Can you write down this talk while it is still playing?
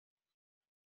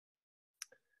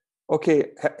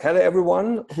Okay, hello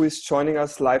everyone who is joining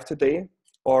us live today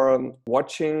or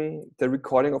watching the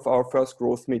recording of our first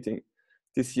growth meeting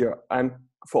this year.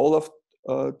 For all of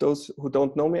those who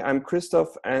don't know me, I'm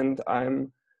Christoph and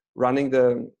I'm running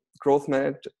the growth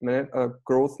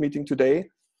meeting today.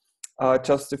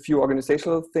 Just a few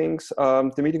organizational things.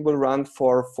 The meeting will run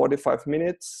for 45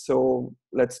 minutes, so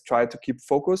let's try to keep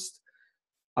focused.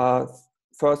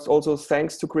 First, also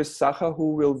thanks to Chris Sacher,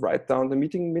 who will write down the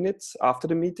meeting minutes after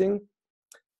the meeting.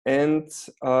 And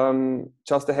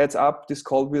just a heads up, this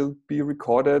call will be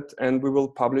recorded and we will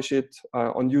publish it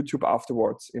on YouTube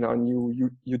afterwards in our new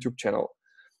YouTube channel.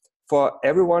 For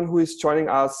everyone who is joining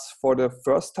us for the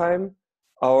first time,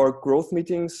 our growth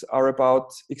meetings are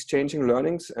about exchanging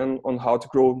learnings and on how to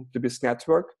grow the Bisq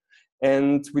network.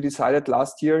 And we decided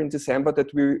last year in December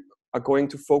that we are going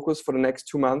to focus for the next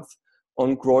 2 months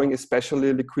on growing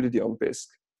especially liquidity on Bisq.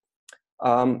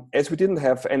 As we didn't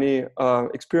have any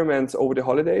experiments over the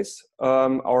holidays,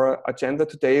 our agenda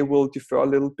today will differ a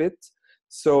little bit.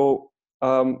 So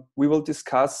we will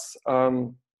discuss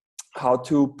how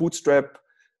to bootstrap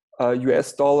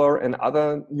US dollar and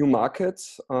other new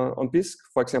markets on Bisq,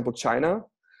 for example, China,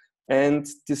 and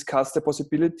discuss the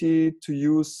possibility to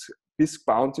use Bisq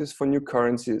bounties for new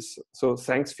currencies. So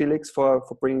thanks, Felix, for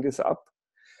bringing this up.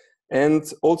 And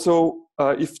also,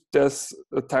 if there's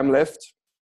time left,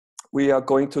 we are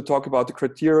going to talk about the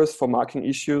criteria for marking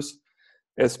issues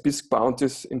as Bisq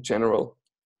bounties in general.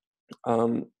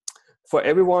 For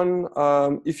everyone,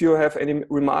 if you have any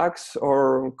remarks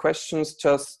or questions,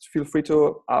 just feel free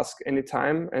to ask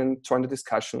anytime and join the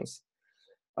discussions.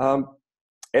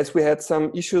 As we had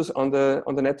some issues on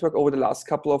the network over the last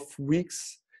couple of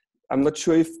weeks, I'm not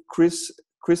sure if Chris,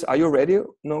 are you ready?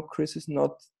 No, Chris is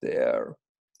not there.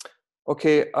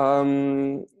 Okay,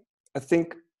 I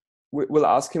think we'll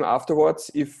ask him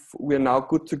afterwards if we're now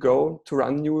good to go to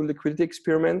run new liquidity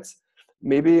experiments.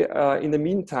 Maybe in the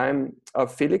meantime,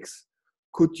 Felix,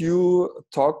 could you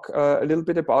talk a little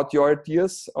bit about your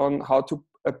ideas on how to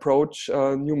approach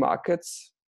new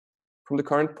markets? From the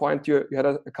current point, you had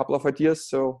a couple of ideas,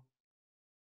 so.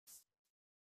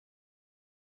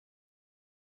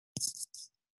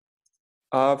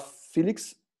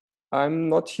 Felix, I'm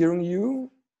not hearing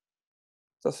you.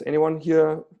 Does anyone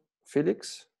hear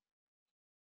Felix?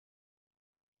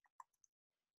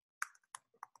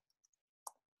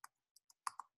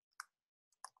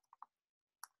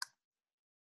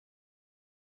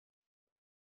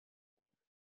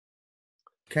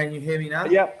 Can you hear me now?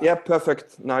 Yeah,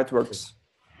 perfect. Now it works.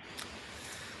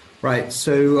 Right,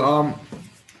 so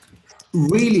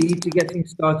really to get things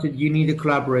started, you need a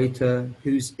collaborator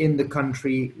who's in the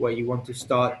country where you want to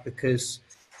start, because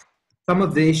some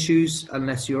of the issues,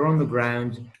 unless you're on the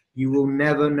ground, you will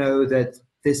never know that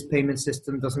this payment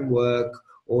system doesn't work,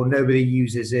 or nobody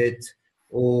uses it,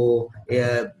 or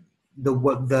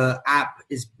the app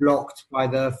is blocked by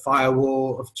the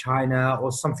firewall of China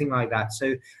or something like that.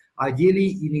 So ideally,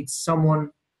 you need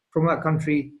someone from that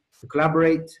country to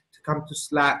collaborate, to come to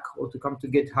Slack or to come to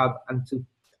GitHub and to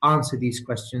answer these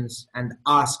questions and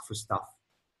ask for stuff.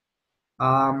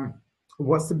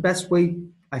 What's the best way,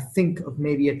 I think, of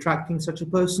maybe attracting such a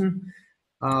person?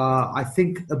 I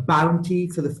think a bounty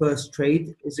for the first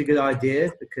trade is a good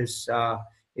idea, because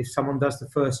if someone does the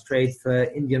first trade for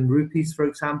Indian rupees, for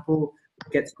example,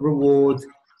 gets a reward,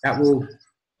 that will,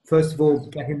 first of all,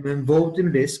 get him involved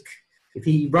in Bisq. If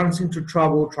he runs into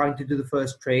trouble trying to do the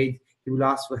first trade, he will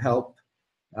ask for help.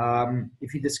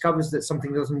 If he discovers that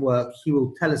something doesn't work, he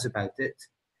will tell us about it.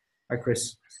 Hi,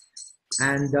 Chris.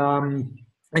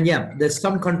 And yeah, there's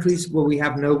some countries where we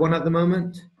have no one at the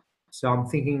moment. So I'm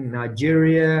thinking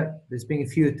Nigeria. There's been a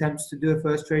few attempts to do a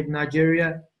first trade in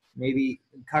Nigeria, maybe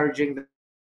encouraging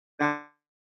that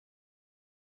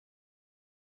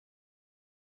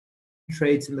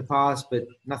trades in the past, but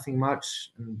nothing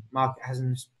much. And market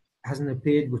hasn't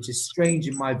appeared, which is strange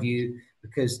in my view,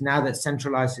 because now that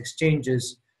centralized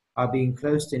exchanges are being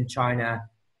closed in China,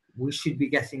 we should be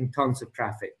getting tons of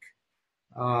traffic.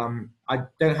 I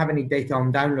don't have any data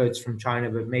on downloads from China,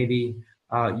 but maybe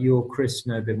you or Chris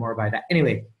know a bit more about that.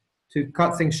 Anyway, to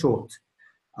cut things short,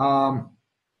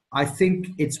 I think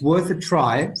it's worth a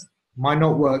try. Might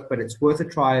not work, but it's worth a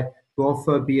try to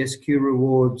offer BSQ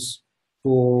rewards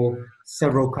for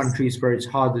several countries where it's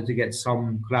harder to get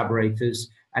some collaborators,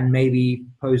 and maybe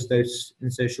post those in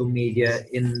social media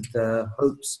in the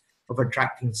hopes of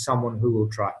attracting someone who will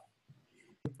try.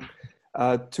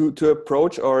 To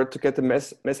approach or to get the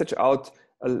message out,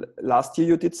 last year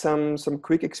you did some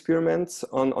quick experiments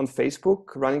on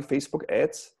Facebook, running Facebook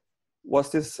ads.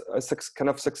 Was this kind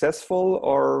of successful,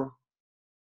 or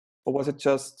was it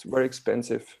just very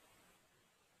expensive?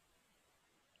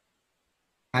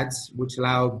 ads, which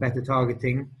allow better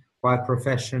targeting by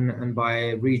profession and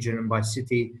by region and by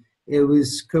city, it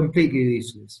was completely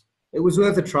useless. It was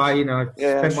worth a try. I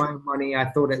spent my own money. I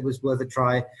thought it was worth a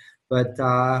try, but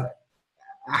a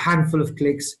handful of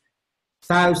clicks,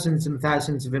 thousands and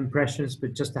thousands of impressions,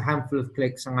 but just a handful of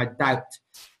clicks, and I doubt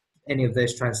any of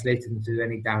those translated into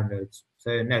any downloads.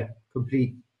 So no,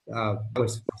 complete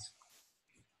waste of this.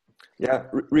 Yeah,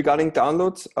 regarding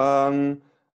downloads,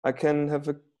 I can have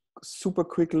a super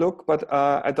quick look, but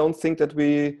I don't think that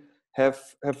we have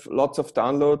lots of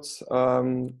downloads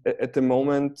at the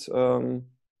moment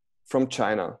from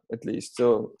China, at least.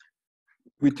 So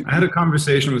I had a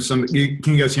conversation with somebody.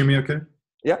 Can you guys hear me okay?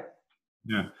 Yeah.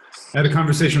 Yeah. I had a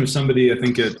conversation with somebody, I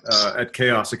think at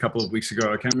Chaos a couple of weeks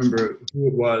ago. I can't remember who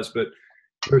it was, but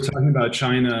we were talking about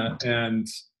China, and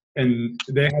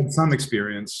they had some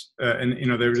experience, and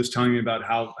they were just telling me about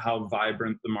how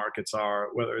vibrant the markets are,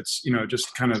 whether it's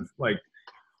just kind of like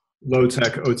low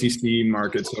tech OTC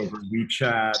markets over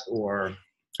WeChat, or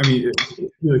I mean,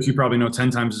 you probably know 10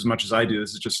 times as much as I do.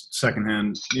 This is just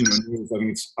secondhand, news. I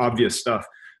mean, it's obvious stuff,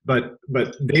 but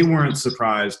they weren't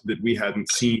surprised that we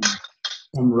hadn't seen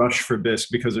some rush for Bisq,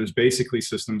 because there's basically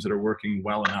systems that are working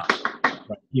well enough,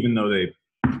 right? Even though they,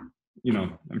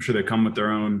 I'm sure they come with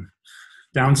their own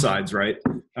downsides, right?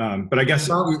 But I guess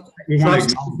we want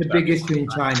to the big issue in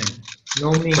China.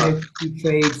 Normally, OTC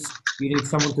trades, you need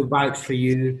someone to vouch for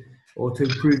you or to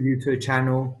approve you to a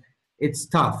channel. It's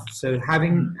tough. So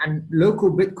and local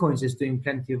Bitcoins is doing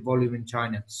plenty of volume in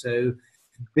China. So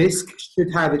Bisq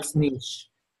should have its niche.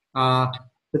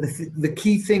 But the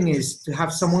key thing is to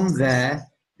have someone there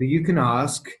who you can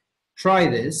ask, try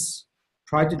this,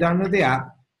 try to download the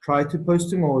app, try to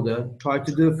post an order, try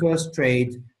to do a first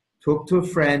trade, talk to a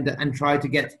friend, and try to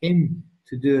get him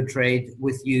to do a trade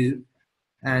with you,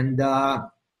 and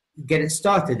get it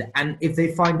started. And if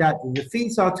they find out that the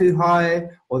fees are too high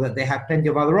or that they have plenty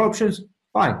of other options,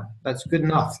 fine, that's good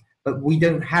enough. But we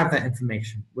don't have that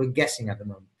information. We're guessing at the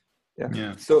moment.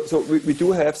 Yeah. So we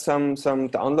do have some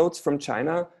downloads from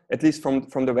China, at least from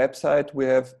the website. We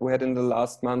had in the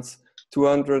last months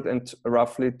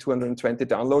roughly 220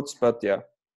 downloads, but yeah,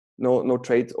 no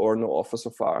trade or no offer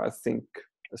so far, I think,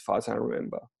 as far as I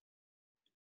remember.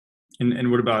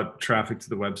 And what about traffic to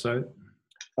the website?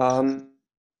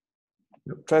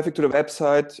 Traffic to the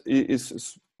website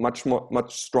is much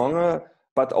stronger,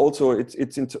 but also it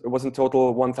was in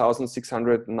total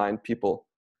 1,609 people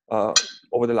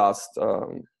over the last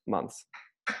month.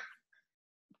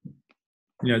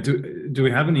 Yeah. Do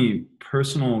we have any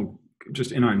personal,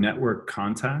 just in our network,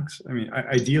 contacts? I mean,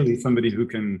 ideally somebody who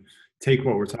can take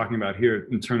what we're talking about here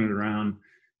and turn it around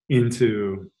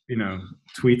into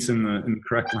tweets in the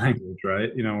correct language,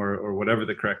 right? Or whatever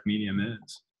the correct medium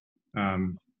is.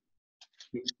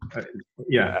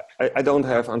 Yeah. I don't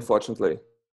have, unfortunately.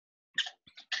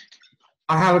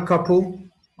 I have a couple.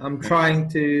 I'm trying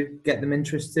to get them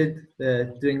interested.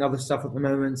 They're doing other stuff at the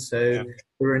moment, so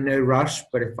we're in no rush.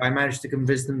 But if I manage to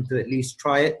convince them to at least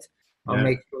try it, I'll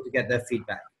make sure to get their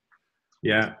feedback.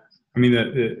 Yeah. I mean,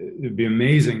 it'd be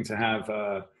amazing to have,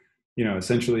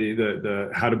 essentially the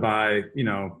how to buy,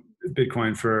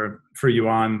 Bitcoin for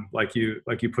yuan, like you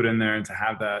put in there, and to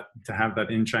have that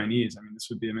in Chinese. I mean, this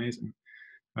would be amazing.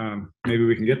 Maybe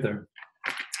we can get there.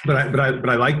 But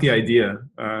I like the idea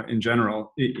in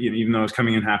general, even though I was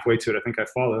coming in halfway to it. I think I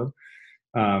follow.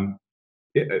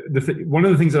 One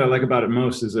of the things that I like about it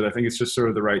most is that I think it's just sort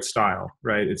of the right style,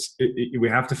 right? We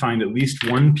have to find at least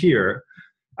one peer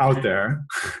out there,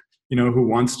 who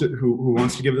wants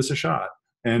to give this a shot,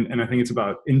 and I think it's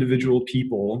about individual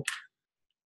people,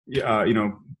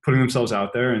 putting themselves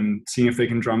out there and seeing if they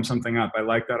can drum something up. I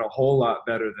like that a whole lot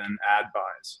better than ad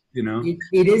buys,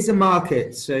 It is a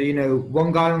market. So,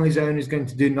 one guy on his own is going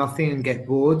to do nothing and get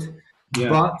bored. Yeah.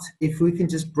 But if we can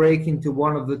just break into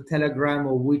one of the Telegram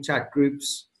or WeChat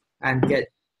groups and get,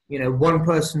 one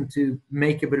person to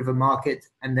make a bit of a market,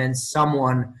 and then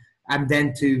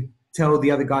to tell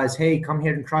the other guys, hey, come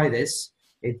here and try this.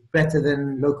 It's better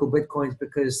than local Bitcoins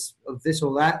because of this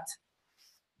or that.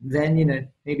 Then,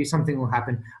 maybe something will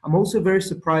happen. I'm also very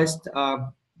surprised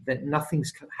that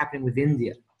nothing's happening with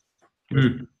India.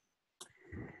 Mm.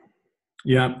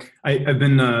 Yeah, I've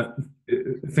been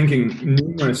thinking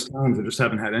numerous times. I just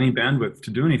haven't had any bandwidth to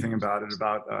do anything about it,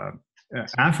 about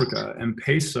Africa and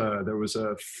Pesa. There was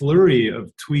a flurry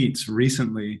of tweets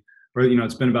recently, or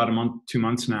it's been about a month, 2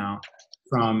 months now,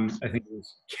 from, I think it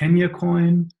was Kenya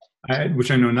Coin, which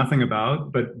I know nothing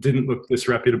about, but didn't look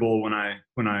disreputable when I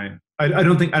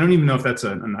don't even know if that's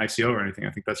an ICO or anything.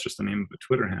 I think that's just the name of a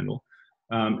Twitter handle.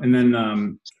 And then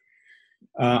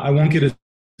I won't get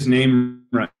his name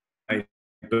right,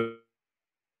 but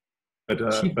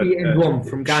Chifi Ndwom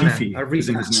from Ghana. Chifi is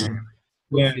in his name.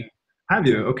 Yeah. Have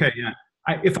you? Okay, yeah.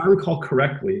 If I recall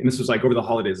correctly, and this was like over the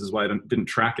holidays, this is why I didn't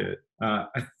track it.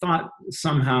 I thought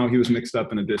somehow he was mixed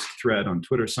up in a Bisq thread on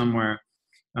Twitter somewhere.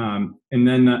 And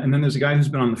then there's a guy who's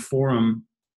been on the forum,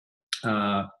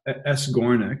 S.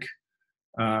 Gornick,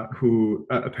 who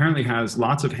apparently has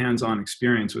lots of hands-on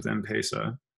experience with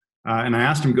M-Pesa. And I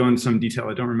asked him to go into some detail.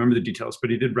 I don't remember the details,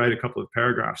 but he did write a couple of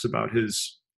paragraphs about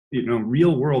his,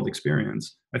 real-world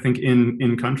experience, I think,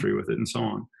 in country with it and so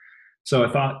on. So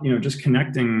I thought, just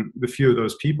connecting the few of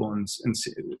those people and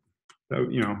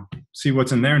see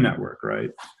what's in their network,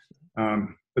 right?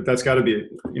 But that's got to be,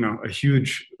 a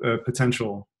huge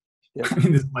potential. Yeah. I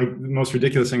mean, it's like the most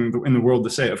ridiculous thing in the world to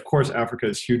say. Of course, Africa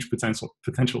has huge potential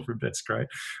for Bisq, right?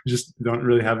 We just don't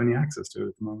really have any access to it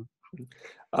at the moment.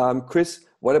 Chris,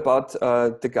 what about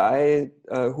the guy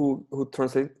who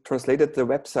translated the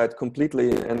website completely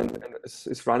and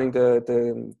is running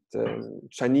the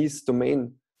Chinese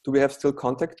domain? Do we have still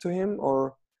contact to him,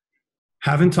 or?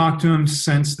 Haven't talked to him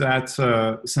since that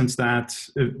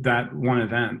one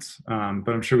event,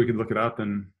 but I'm sure we could look it up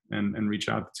and reach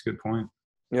out. That's a good point.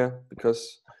 Yeah,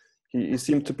 because he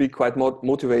seemed to be quite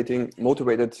motivated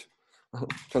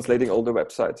translating all the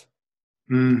website.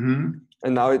 Mm-hmm.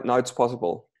 And now it's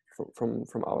possible from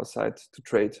our side to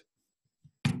trade.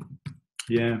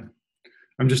 Yeah,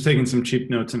 I'm just taking some cheap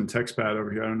notes in a text pad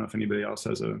over here. I don't know if anybody else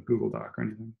has a Google Doc or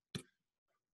anything.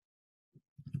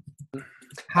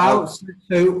 How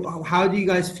do you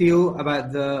guys feel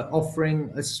about the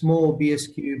offering a small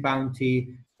BSQ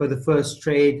bounty for the first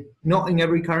trade, not in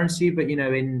every currency, but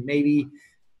in maybe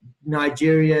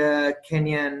Nigeria,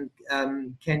 Kenyan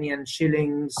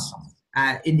shillings,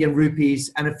 Indian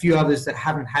rupees, and a few others that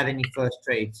haven't had any first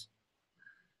trades?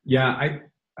 Yeah,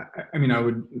 I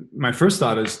mean, my first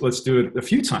thought is let's do it a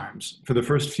few times for the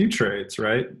first few trades,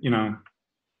 right?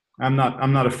 I'm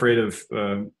not afraid of.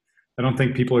 I don't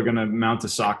think people are going to mount a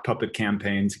sock puppet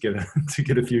campaign to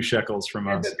get a few shekels from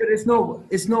us. But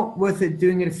it's not worth it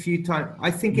doing it a few times. I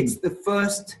think it's the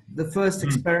first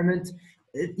experiment.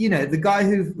 The guy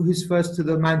who's first to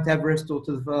the Mount Everest or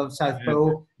to the South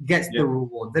Pole gets the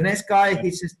reward. The next guy,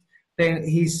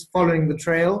 he's following the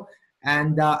trail,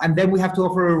 and then we have to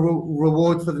offer a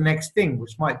reward for the next thing,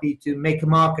 which might be to make a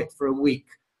market for a week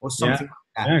or something.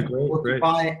 Yeah, great, or to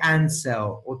buy and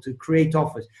sell, or to create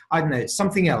offers. I don't know,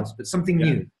 something else, but something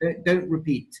new. Don't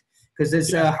repeat, because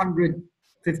there's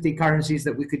 150 currencies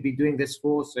that we could be doing this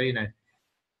for. So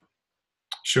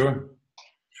Sure,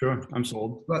 I'm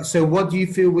sold. So, what do you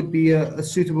feel would be a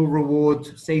suitable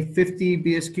reward? Say 50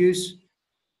 BSQs.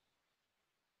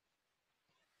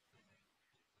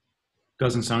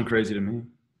 Doesn't sound crazy to me.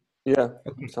 Yeah.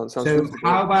 Okay. Sounds so good.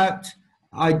 How about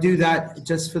I do that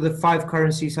just for the 5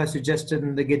 currencies I suggested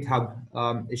in the GitHub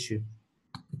issue?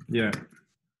 Yeah,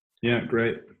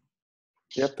 great.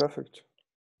 Yeah, perfect.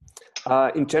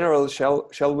 In general,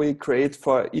 shall we create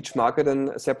for each market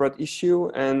a separate issue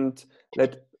and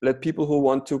let people who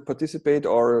want to participate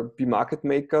or be market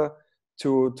maker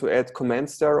to add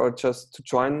comments there, or just to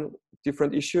join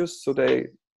different issues, so they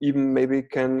even maybe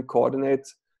can coordinate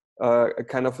a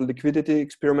kind of a liquidity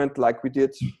experiment like we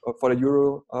did for the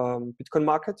Euro Bitcoin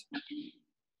market?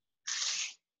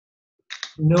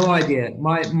 No idea.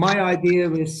 My idea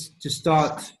was to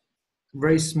start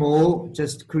very small,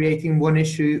 just creating one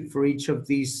issue for each of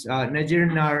these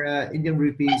Nigerian naira, Indian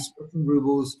rupees, Russian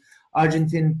rubles,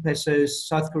 Argentine pesos,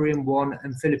 South Korean won,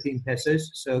 and Philippine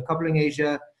pesos. So coupling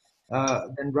Asia,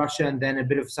 then Russia, and then a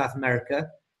bit of South America.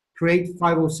 Create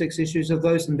 5 or 6 issues of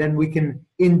those, and then we can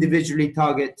individually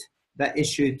target that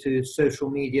issue to social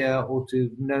media or to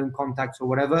known contacts or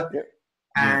whatever. Yeah.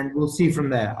 And we'll see from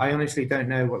there. I honestly don't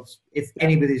know if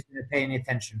anybody's going to pay any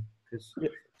attention.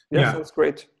 Yeah, sounds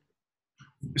great.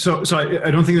 So I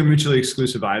don't think they're mutually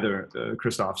exclusive either,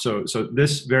 Christoph. So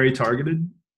this very targeted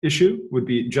issue would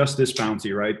be just this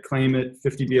bounty, right? Claim it,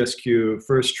 50 BSQ,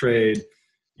 first trade,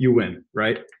 you win,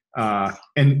 right?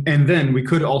 And then we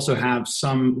could also have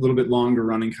some little bit longer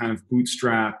running kind of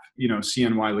bootstrap,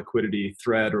 CNY liquidity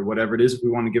thread or whatever it is. If we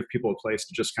want to give people a place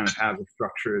to just kind of have a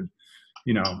structured,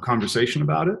 conversation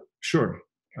about it, sure.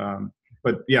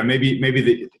 But yeah, maybe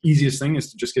the easiest thing is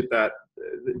to just get the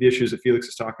issues that Felix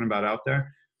is talking about out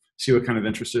there, see what kind of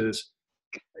interest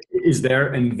is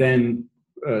there, and then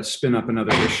spin up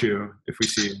another issue if we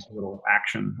see a little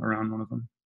action around one of them.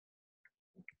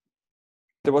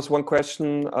 There was one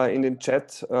question in the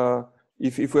chat.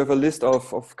 If we have a list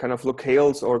of kind of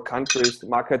locales or countries,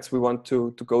 markets we want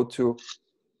to go to.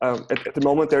 At the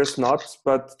moment there's not,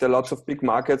 but there are lots of big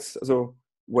markets. So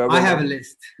where I have a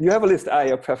list. You have a list. Ah,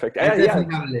 yeah, perfect. I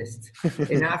definitely have a list.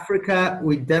 In Africa,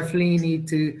 we definitely need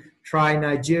to try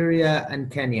Nigeria and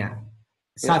Kenya.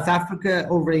 South Africa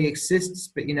already exists,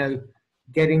 but you know,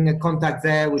 getting a contact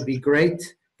there would be great.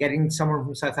 Getting someone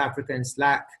from South Africa in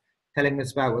Slack telling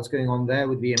us about what's going on there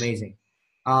would be amazing.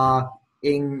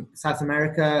 In South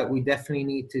America, we definitely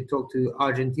need to talk to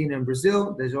Argentina and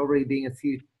Brazil. There's already been a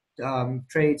few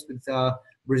trades with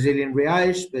Brazilian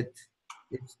reais, but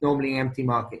it's normally an empty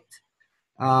market.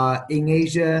 In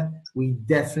Asia, we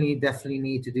definitely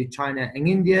need to do China and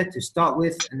India to start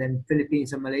with, and then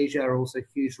Philippines and Malaysia are also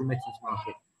huge remittance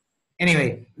market.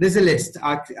 Anyway, there's a list.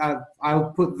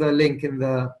 I'll put the link in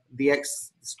the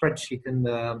X spreadsheet in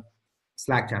the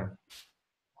Slack channel.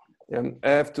 I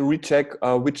have to recheck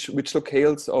which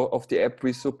locales of the app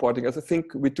we're supporting. As I think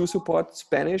we do support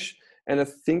Spanish, and I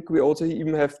think we also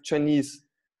even have Chinese.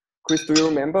 Chris, do you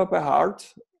remember by heart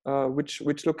which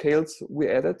locales we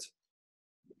added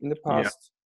in the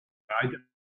past?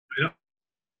 Yeah.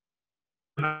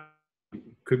 I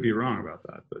could be wrong about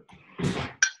that, but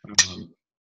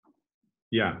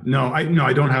yeah, no, I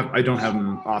don't have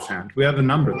them offhand. We have a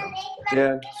number though.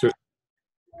 Yeah. So,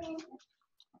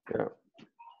 yeah.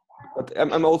 But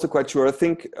I'm also quite sure. I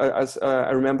think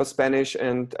I remember Spanish,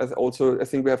 and I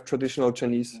think we have traditional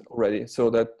Chinese already, so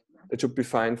that it should be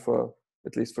fine for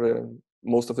at least for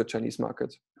most of the Chinese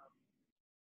market.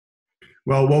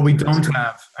 Well, what we don't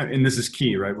have, and this is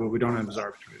key, right? What we don't have is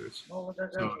arbitrators. So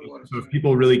if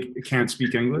people really can't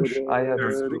speak English,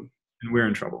 and we're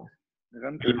in trouble.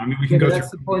 I mean, we can go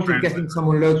that's the point of getting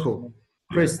someone local.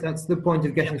 Chris, that's the point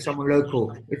of getting someone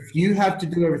local. If you have to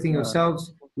do everything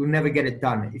yourselves, you'll never get it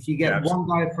done. If you get one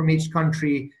guy from each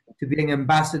country to be an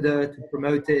ambassador, to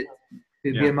promote it,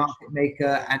 to be a market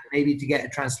maker, and maybe to get a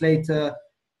translator,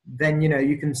 then you know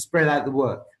you can spread out the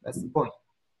work. That's the point.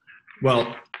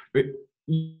 Well,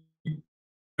 you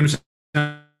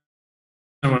understand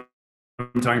what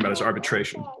I'm talking about is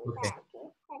arbitration. Okay.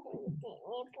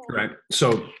 Right.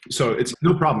 So it's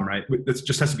no problem, right? It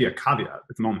just has to be a caveat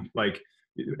at the moment. Like,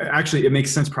 actually, it makes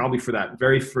sense probably for that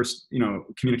very first,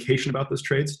 communication about those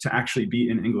trades to actually be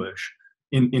in English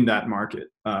in that market,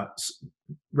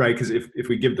 right? Because if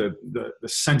we give the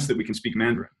sense that we can speak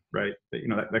Mandarin, right,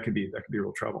 that could be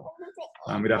real trouble.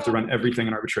 We'd have to run everything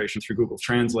in arbitration through Google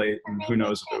Translate, and who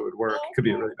knows if it would work. It could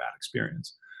be a really bad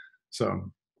experience.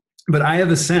 So, but I have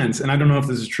a sense, and I don't know if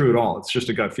this is true at all. It's just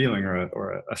a gut feeling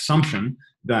or an assumption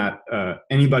that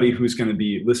anybody who's going to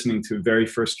be listening to very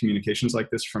first communications like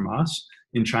this from us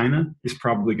in China is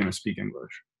probably going to speak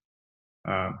English.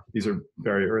 These are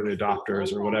very early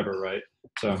adopters or whatever, right?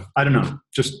 So I don't know,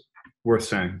 just worth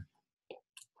saying.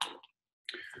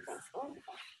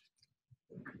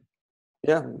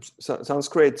 Yeah, sounds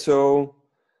great. So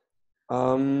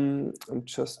I'm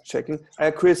just checking.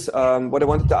 Chris, what I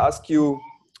wanted to ask you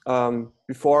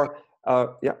before,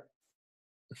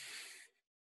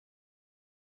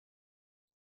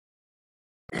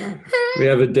 We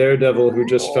have a daredevil who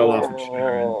just fell off a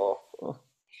chair.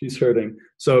 She's hurting.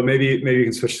 So maybe you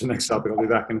can switch to the next topic. I'll be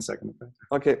back in a second.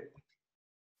 Okay.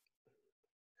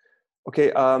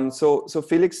 Okay. So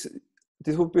Felix,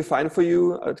 this would be fine for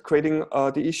you at creating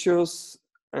the issues,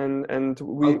 and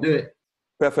we I'll do it.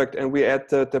 Perfect. And we add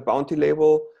the bounty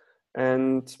label,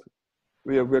 and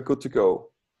we're good to go.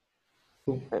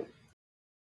 Cool.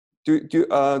 Do you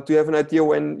have an idea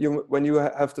when you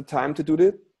have the time to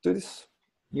do this?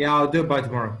 Yeah, I'll do it by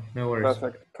tomorrow. No worries.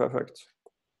 Perfect.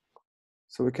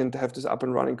 So we can have this up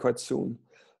and running quite soon.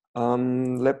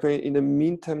 Let me, in the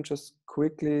meantime, just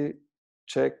quickly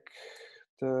check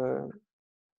the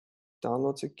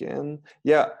downloads again.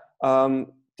 Yeah,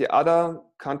 the other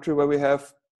country where we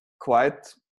have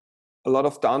quite a lot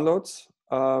of downloads,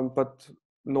 but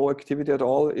no activity at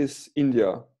all is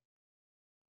India.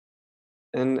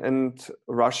 And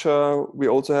Russia, we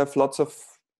also have lots of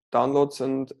downloads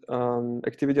and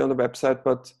activity on the website,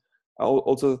 but I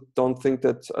also don't think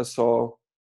that I saw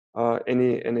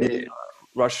any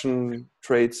Russian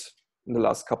trades in the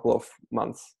last couple of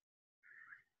months.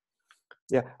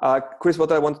 Yeah, Chris,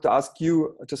 what I wanted to ask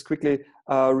you just quickly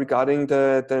regarding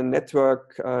the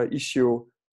network issue.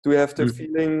 Do you have the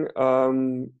feeling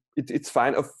it's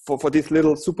fine for these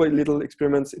super little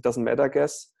experiments? It doesn't matter, I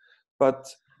guess. But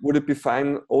would it be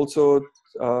fine also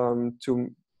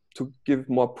to give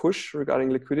more push regarding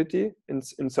liquidity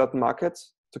in certain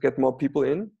markets to get more people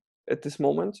in at this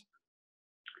moment?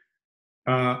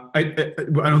 I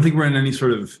don't think we're in any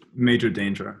sort of major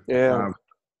danger. Yeah.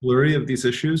 Flurry of these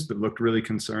issues that looked really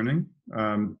concerning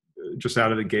just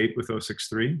out of the gate with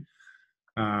 063,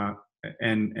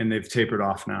 and they've tapered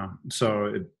off now. So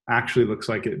it actually looks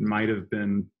like it might have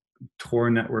been Tor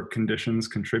network conditions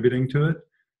contributing to it,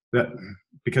 that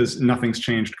because nothing's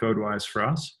changed code-wise for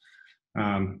us.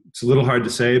 It's a little hard to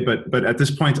say, but at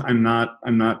this point, I'm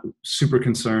not super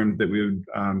concerned that we would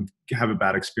have a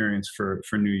bad experience for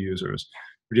new users.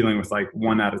 We're dealing with like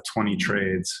 1 out of 20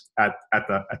 trades at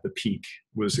the peak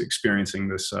was experiencing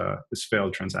this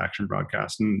failed transaction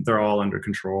broadcast, and they're all under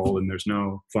control, and there's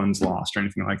no funds lost or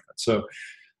anything like that. So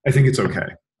I think it's okay.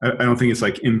 I don't think it's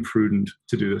like imprudent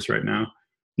to do this right now.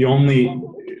 The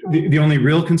only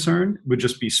real concern would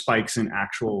just be spikes in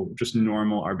actual, just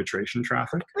normal arbitration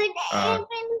traffic,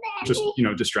 just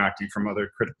distracting from other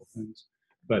critical things.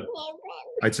 But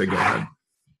I'd say go ahead.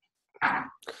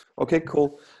 Okay,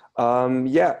 cool.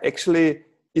 Yeah, actually,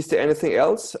 is there anything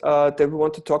else that we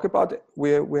want to talk about?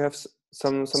 We have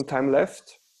some time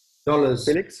left. Dollars.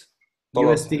 Felix?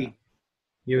 USD.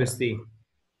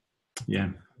 Yeah.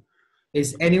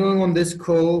 Is anyone on this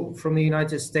call from the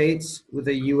United States with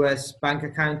a US bank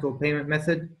account or payment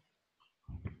method?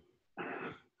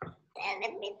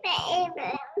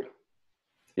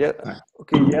 Yeah.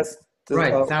 Okay. Yes.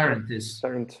 Right. Tarrant is.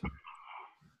 Tarrant.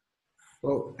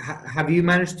 Well, have you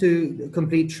managed to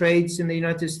complete trades in the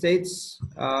United States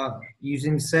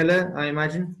using Seller, I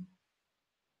imagine?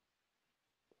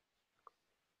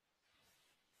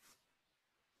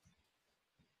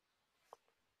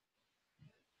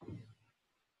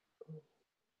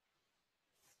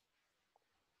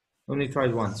 Only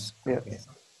tried once. Yeah. Okay.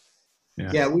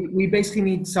 Yeah, we basically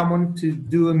need someone to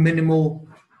do a minimal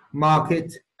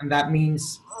market, and that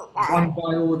means 1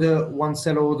 buy order, 1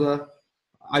 sell order.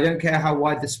 I don't care how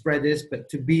wide the spread is, but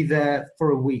to be there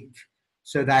for a week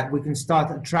so that we can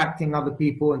start attracting other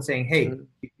people and saying, hey, you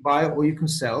can buy or you can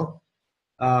sell.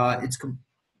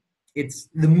 It's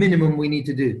the minimum we need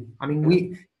to do. I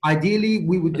mean, ideally,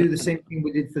 we would do the same thing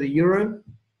we did for the euro,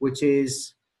 which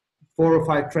is 4 or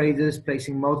 5 traders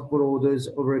placing multiple orders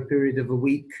over a period of a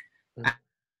week.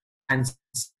 And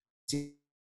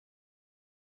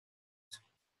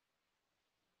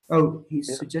oh,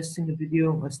 he's suggesting a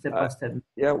video, a step by step.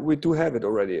 Yeah, we do have it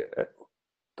already,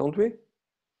 don't we?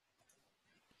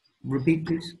 Repeat,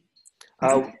 please.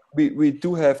 We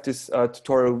do have this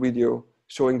tutorial video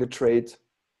showing the trade.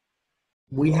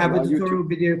 We have a tutorial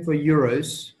video for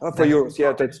euros. For euros,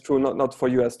 yeah, that's true. Not for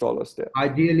US dollars. There.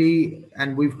 Ideally,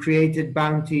 and we've created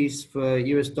bounties for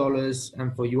US dollars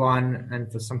and for yuan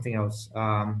and for something else,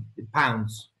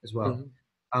 pounds as well.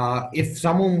 Mm-hmm. If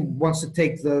someone wants to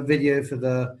take the video for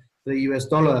the US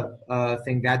dollar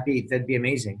thing, that'd be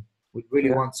amazing. We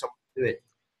really want someone to do it.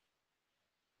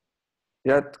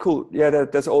 Yeah, cool. Yeah,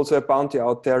 there's also a bounty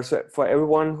out there. So for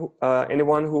everyone,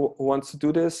 anyone who wants to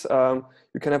do this,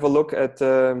 you can have a look at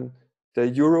the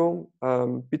Euro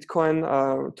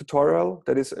Bitcoin tutorial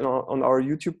that is on our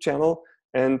YouTube channel,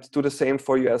 and do the same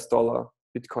for US dollar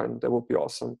Bitcoin. That would be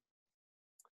awesome.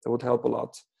 That would help a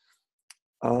lot.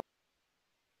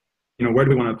 Where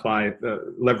do we want to apply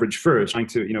leverage first? Trying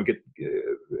to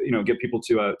get people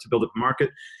to build up a market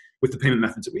with the payment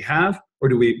methods that we have, or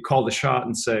do we call the shot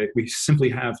and say we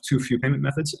simply have too few payment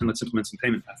methods and let's implement some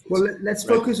payment methods? Well, let's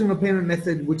focus on a payment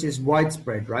method which is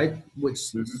widespread, right?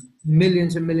 Which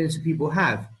millions and millions of people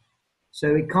have.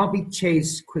 So it can't be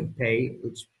Chase Quick Pay,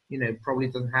 which probably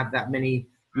doesn't have that many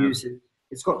users.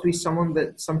 It's got to be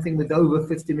something with over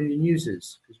 50 million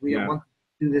users, because we don't want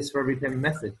to do this for every payment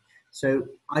method. So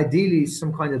ideally,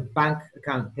 some kind of bank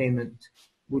account payment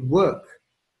would work.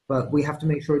 But we have to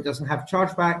make sure it doesn't have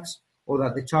chargebacks, or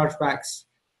that the chargebacks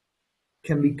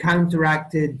can be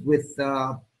counteracted with,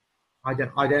 I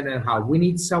don't know how. We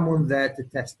need someone there to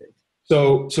test it.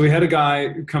 So we had a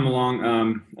guy come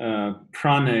along,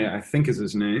 Prane, I think is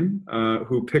his name,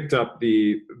 who picked up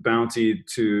the bounty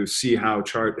to see how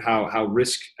at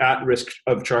risk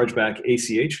of chargeback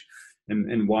ACH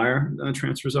and wire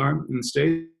transfers are in the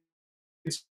States.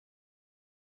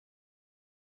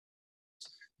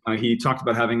 He talked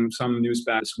about having some news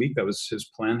back this week. That was his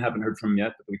plan. Haven't heard from him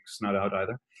yet. The week's not out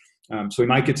either. So we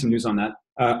might get some news on that.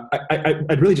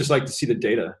 I'd really just like to see the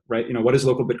data, right? What is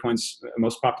local Bitcoin's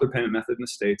most popular payment method in the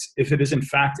States? If it is in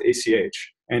fact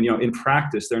ACH, and in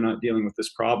practice they're not dealing with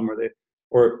this problem,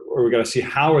 or we got to see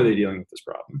how are they dealing with this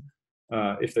problem?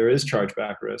 If there is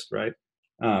chargeback risk, right?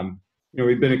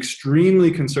 We've been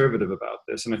extremely conservative about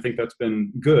this, and I think that's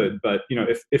been good. But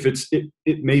if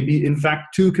it may be in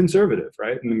fact too conservative,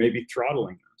 right? And they may be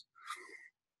throttling us.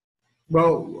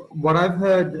 Well, what I've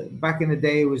heard back in the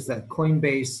day was that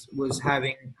Coinbase was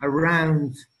having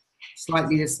around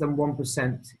slightly less than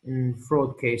 1% in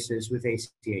fraud cases with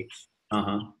ACH.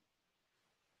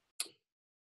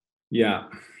 Yeah.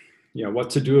 What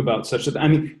to do about such a? I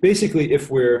mean, basically, if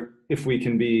we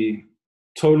can be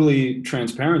totally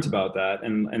transparent about that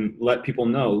and let people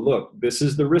know, look, this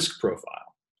is the risk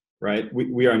profile, right?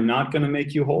 We are not going to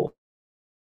make you whole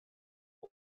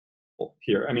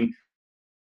here. I mean,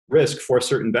 risk for a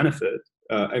certain benefit.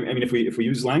 I mean, if we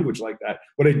use language like that,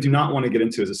 what I do not want to get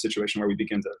into is a situation where we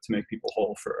begin to make people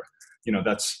whole for,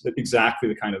 that's exactly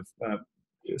the kind of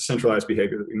centralized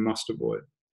behavior that we must avoid.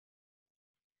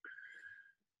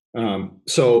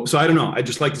 So I don't know. I'd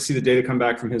just like to see the data come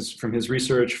back from his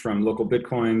research, from local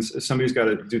Bitcoins. Somebody's got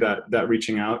to do that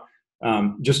reaching out.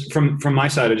 Just from my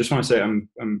side, I just want to say I'm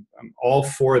all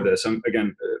for this.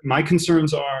 Again, my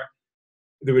concerns are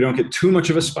that we don't get too much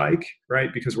of a spike,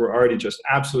 right? Because we're already just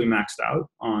absolutely maxed out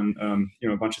on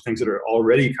a bunch of things that are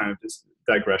already kind of just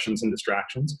digressions and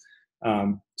distractions.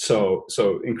 So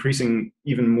increasing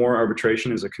even more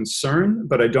arbitration is a concern,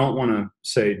 but I don't want to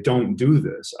say don't do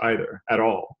this either at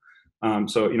all.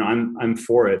 So I'm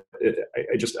for it.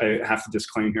 I have to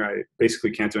disclaim here, I basically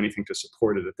can't do anything to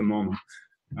support it at the moment.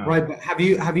 Right, but have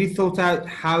you thought out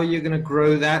how you're going to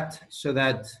grow that so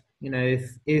that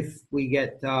if we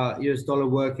get US dollar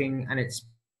working and it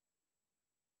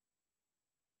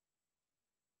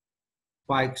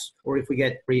spikes, or if we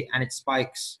get free and it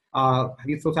spikes, have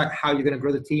you thought out how you're going to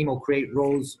grow the team or create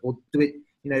roles or do it,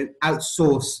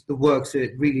 outsource the work so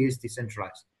it really is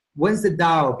decentralized? When's the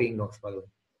DAO being launched, by the way?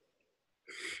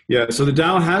 Yeah, so the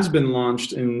DAO has been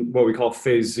launched in what we call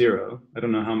phase 0. I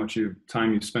don't know how much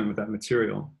time you've spent with that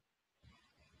material.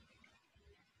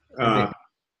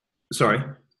 Sorry?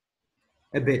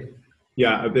 A bit.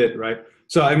 Yeah, a bit, right?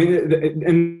 So, I mean,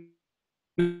 and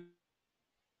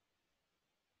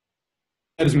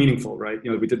that is meaningful, right?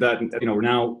 We did that, and, we're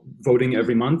now voting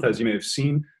every month, as you may have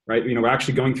seen, right? We're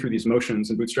actually going through these motions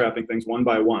and bootstrapping things one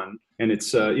by one, and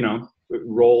it's,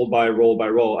 roll by roll by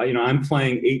roll. I'm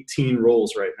playing 18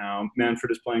 roles right now. Manfred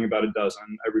is playing about a dozen.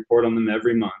 I report on them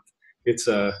every month. It's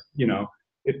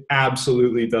it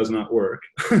absolutely does not work.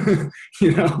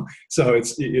 So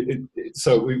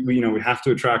so we have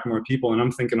to attract more people, and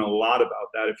I'm thinking a lot about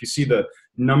that. If you see the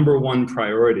 #1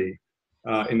 priority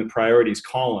in the priorities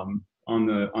column on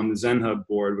the ZenHub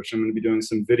board, which I'm going to be doing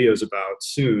some videos about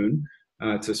soon,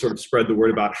 to sort of spread the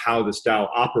word about how this DAO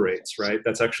operates, right?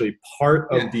 That's actually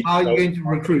part of the... How are you going to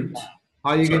recruit?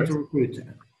 How are you going to recruit?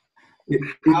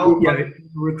 How are you going to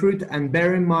recruit? And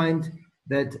bear in mind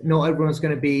that not everyone's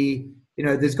going to be,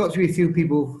 there's got to be a few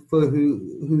people for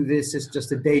who this is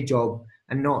just a day job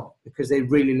and not because they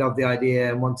really love the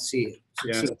idea and want to see it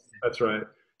succeed. Yeah, that's right.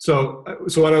 So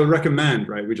what I would recommend,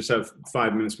 right? We just have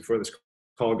 5 minutes before this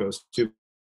call goes to,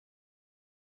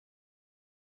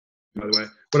 by the way,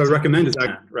 what I would recommend is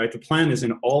that, right? The plan is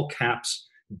in all caps,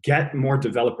 get more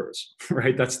developers,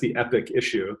 right? That's the epic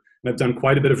issue. And I've done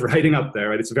quite a bit of writing up there,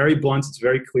 right? It's very blunt, it's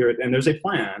very clear, and there's a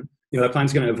plan. That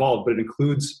plan's going to evolve, but it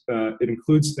includes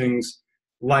things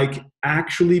like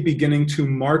actually beginning to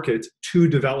market to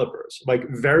developers, like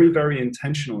very, very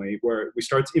intentionally, where we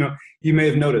start, you may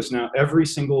have noticed now every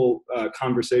single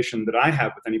conversation that I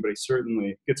have with anybody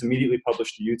certainly gets immediately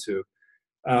published to YouTube.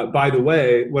 By the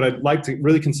way, what I'd like to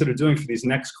really consider doing for these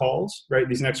next calls, right,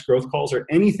 these next growth calls, or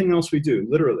anything else we do,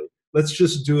 literally, let's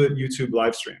just do it YouTube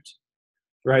live streams,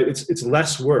 right? It's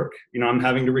less work. I'm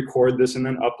having to record this and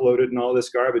then upload it and all this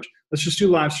garbage. Let's just do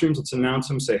live streams. Let's announce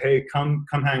them, say, hey, come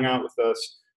hang out with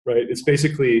us, right? It's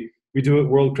basically, we do it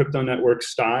World Crypto Network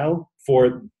style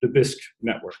for the Bisq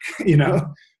network, and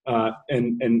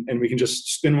we can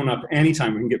just spin one up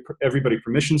anytime. We can get everybody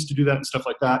permissions to do that and stuff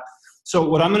like that. So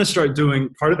what I'm going to start doing,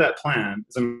 part of that plan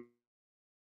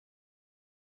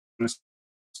is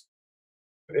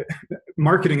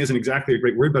marketing isn't exactly a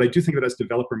great word, but I do think of it as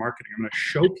developer marketing. I'm going to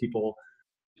show people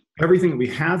everything that we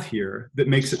have here that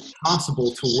makes it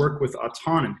possible to work with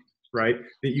autonomy, right?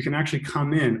 That you can actually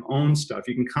come in, own stuff.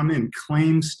 You can come in,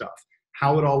 claim stuff,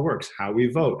 how it all works, how we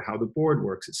vote, how the board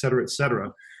works, et cetera,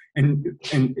 and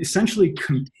essentially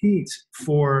compete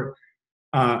for,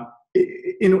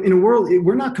 in a world,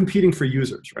 we're not competing for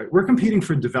users, right? We're competing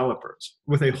for developers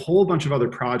with a whole bunch of other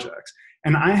projects.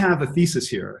 And I have a thesis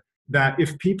here that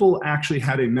if people actually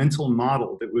had a mental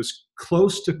model that was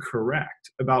close to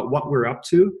correct about what we're up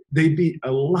to,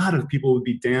 a lot of people would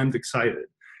be damned excited.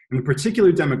 And the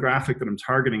particular demographic that I'm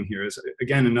targeting here is,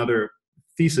 again, another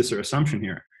thesis or assumption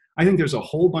here. I think there's a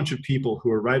whole bunch of people who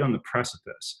are right on the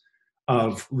precipice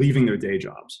of leaving their day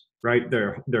jobs, right?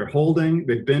 They're holding,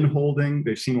 they've been holding,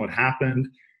 they've seen what happened,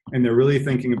 and they're really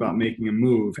thinking about making a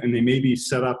move, and they may be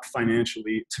set up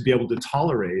financially to be able to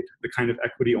tolerate the kind of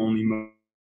equity-only mode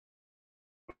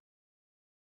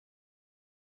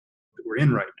that we're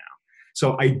in right now.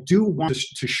 So I do want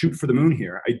to shoot for the moon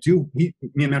here. I do, me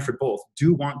and Manfred both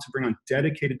do want to bring on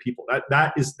dedicated people.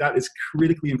 That is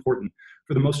critically important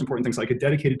for the most important things, like a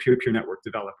dedicated peer-to-peer network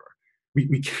developer.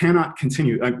 We cannot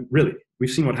continue, really,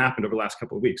 we've seen what happened over the last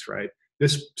couple of weeks, right?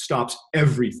 This stops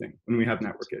everything when we have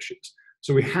network issues.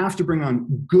 So we have to bring on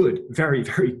good, very,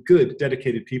 very good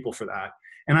dedicated people for that.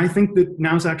 And I think that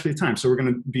now's actually the time. So we're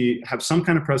going to have some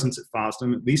kind of presence at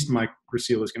FOSDEM. At least Mike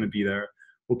Gracile is going to be there.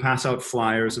 We'll pass out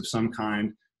flyers of some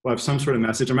kind. We'll have some sort of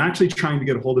message. I'm actually trying to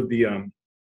get a hold of the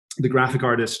graphic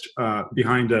artist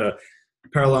behind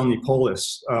Parallelny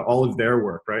Polis, all of their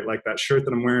work, right? Like that shirt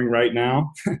that I'm wearing right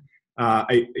now.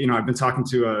 I've been talking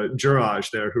to Juraj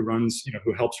there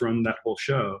who helps run that whole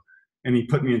show. And he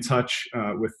put me in touch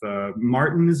with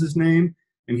Martin is his name.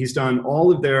 And he's done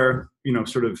all of their,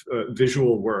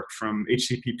 visual work from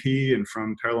HCPP and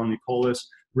from Parallelny Polis.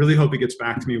 Really hope he gets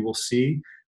back to me. We'll see.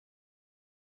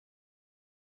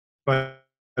 But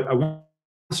I want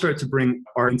to start to bring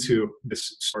art into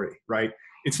this story, right?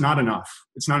 It's not enough.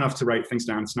 It's not enough to write things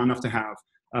down. It's not enough to have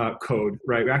code,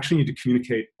 right? We actually need to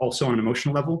communicate also on an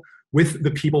emotional level with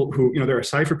the people who, there are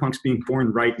cypherpunks being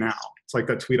born right now. It's like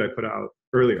that tweet I put out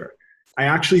earlier. I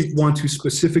actually want to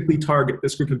specifically target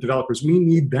this group of developers. We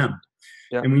need them,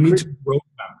 and we need to grow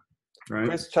them, right?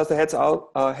 Chris, just a heads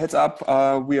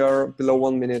up. We are below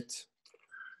 1 minute.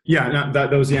 Yeah,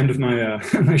 that was the end of my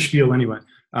my spiel anyway.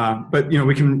 But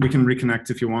we can reconnect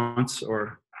if you want,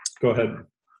 or go ahead.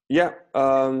 Yeah.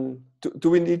 Do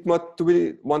we need more? Do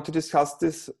we want to discuss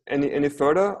this any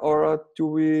further, or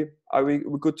are we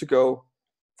good to go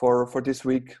for this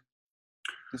week?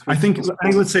 I think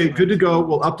let's say good to go.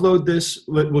 We'll upload this.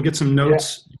 We'll get some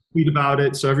notes, tweet about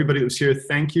it. So everybody that was here,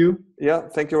 thank you. Yeah,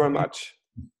 thank you very much.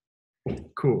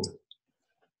 Cool.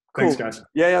 Thanks, guys.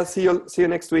 Yeah. See you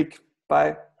next week.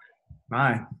 Bye.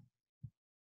 Bye.